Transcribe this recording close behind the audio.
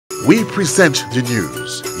We present the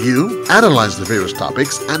news. You analyze the various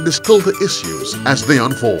topics and distill the issues as they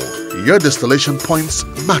unfold. Your distillation points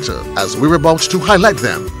matter as we're about to highlight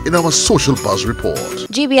them in our Social Buzz report.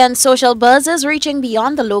 GBN Social Buzz is reaching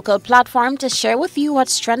beyond the local platform to share with you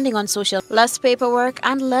what's trending on social. Less paperwork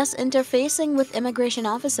and less interfacing with immigration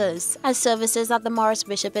officers as services at the Maurice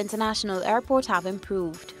Bishop International Airport have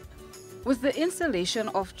improved. With the installation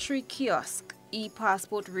of 3 kiosk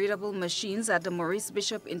e-passport readable machines at the Maurice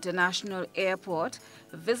Bishop International Airport,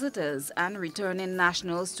 visitors and returning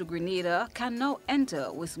nationals to Grenada can now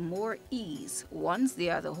enter with more ease once they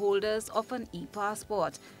are the holders of an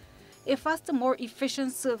e-passport. A faster, more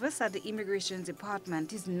efficient service at the Immigration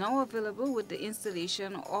Department is now available with the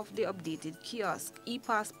installation of the updated kiosk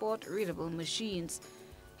e-passport readable machines.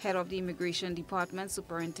 Head of the Immigration Department,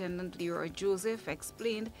 Superintendent Leroy Joseph,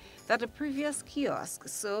 explained that the previous kiosk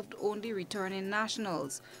served only returning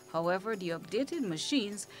nationals. However, the updated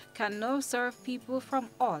machines can now serve people from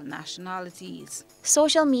all nationalities.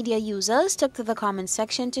 Social media users took to the comment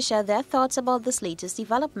section to share their thoughts about this latest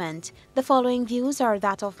development. The following views are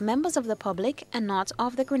that of members of the public and not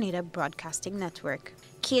of the Grenada Broadcasting Network.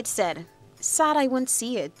 Kate said, "Sad I won't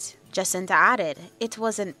see it." Jacinta added, "It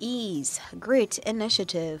was an ease. Great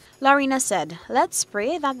initiative." Lorena said, "Let's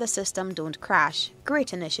pray that the system don't crash.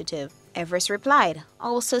 Great initiative." Everest replied,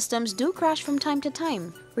 "All systems do crash from time to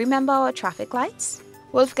time. Remember our traffic lights?"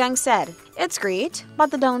 Wolfgang said, "It's great,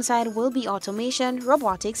 but the downside will be automation,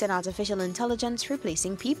 robotics, and artificial intelligence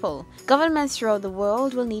replacing people. Governments throughout the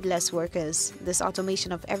world will need less workers. This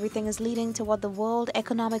automation of everything is leading to what the World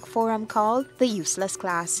Economic Forum called the useless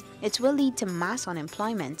class. It will lead to mass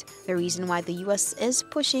unemployment. The reason why the US is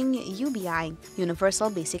pushing UBI, Universal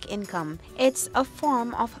Basic Income. It's a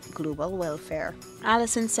form of global welfare."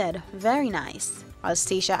 Allison said, "Very nice." While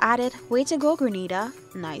Stacia added, "Way to go, Grenada.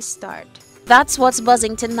 Nice start." That's what's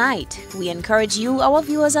buzzing tonight. We encourage you, our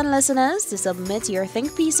viewers and listeners, to submit your think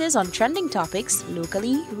pieces on trending topics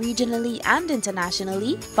locally, regionally, and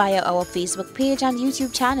internationally via our Facebook page and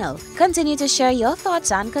YouTube channel. Continue to share your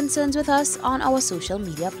thoughts and concerns with us on our social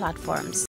media platforms.